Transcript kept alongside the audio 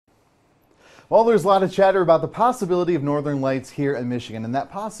Well, there's a lot of chatter about the possibility of northern lights here in Michigan, and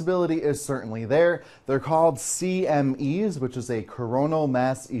that possibility is certainly there. They're called CMEs, which is a coronal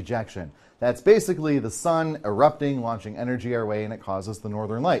mass ejection. That's basically the sun erupting, launching energy our way, and it causes the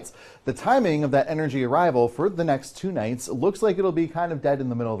northern lights. The timing of that energy arrival for the next 2 nights looks like it'll be kind of dead in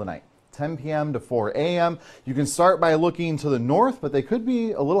the middle of the night. 10 p.m. to 4 a.m. You can start by looking to the north, but they could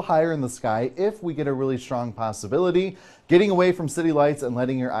be a little higher in the sky if we get a really strong possibility. Getting away from city lights and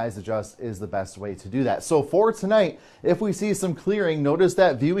letting your eyes adjust is the best way to do that. So for tonight, if we see some clearing, notice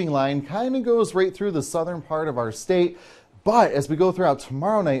that viewing line kind of goes right through the southern part of our state. But as we go throughout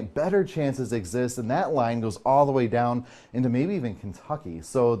tomorrow night, better chances exist, and that line goes all the way down into maybe even Kentucky.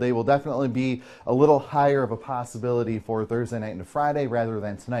 So they will definitely be a little higher of a possibility for Thursday night into Friday rather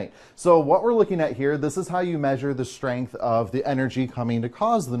than tonight. So what we're looking at here, this is how you measure the strength of the energy coming to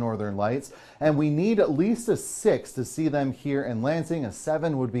cause the northern lights. And we need at least a 6 to see them here in Lansing. A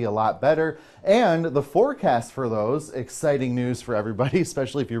 7 would be a lot better. And the forecast for those, exciting news for everybody,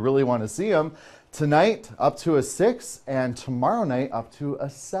 especially if you really want to see them. Tonight, up to a 6, and tomorrow night, up to a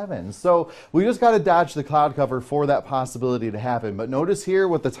 7. So we just got to dodge the cloud cover for that possibility to happen. But notice here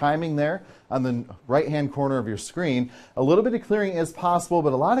with the timing there on the right-hand corner of your screen, a little bit of clearing is possible,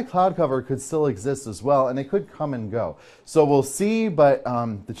 but a lot of cloud cover could still exist as well, and it could come and go. So we'll see, but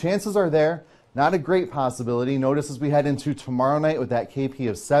the chances are there. Not a great possibility. Notice as we head into tomorrow night with that KP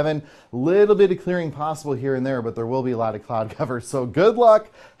of 7, little bit of clearing possible here and there, but there will be a lot of cloud cover. So good luck.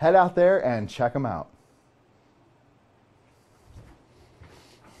 Head out there and check them out.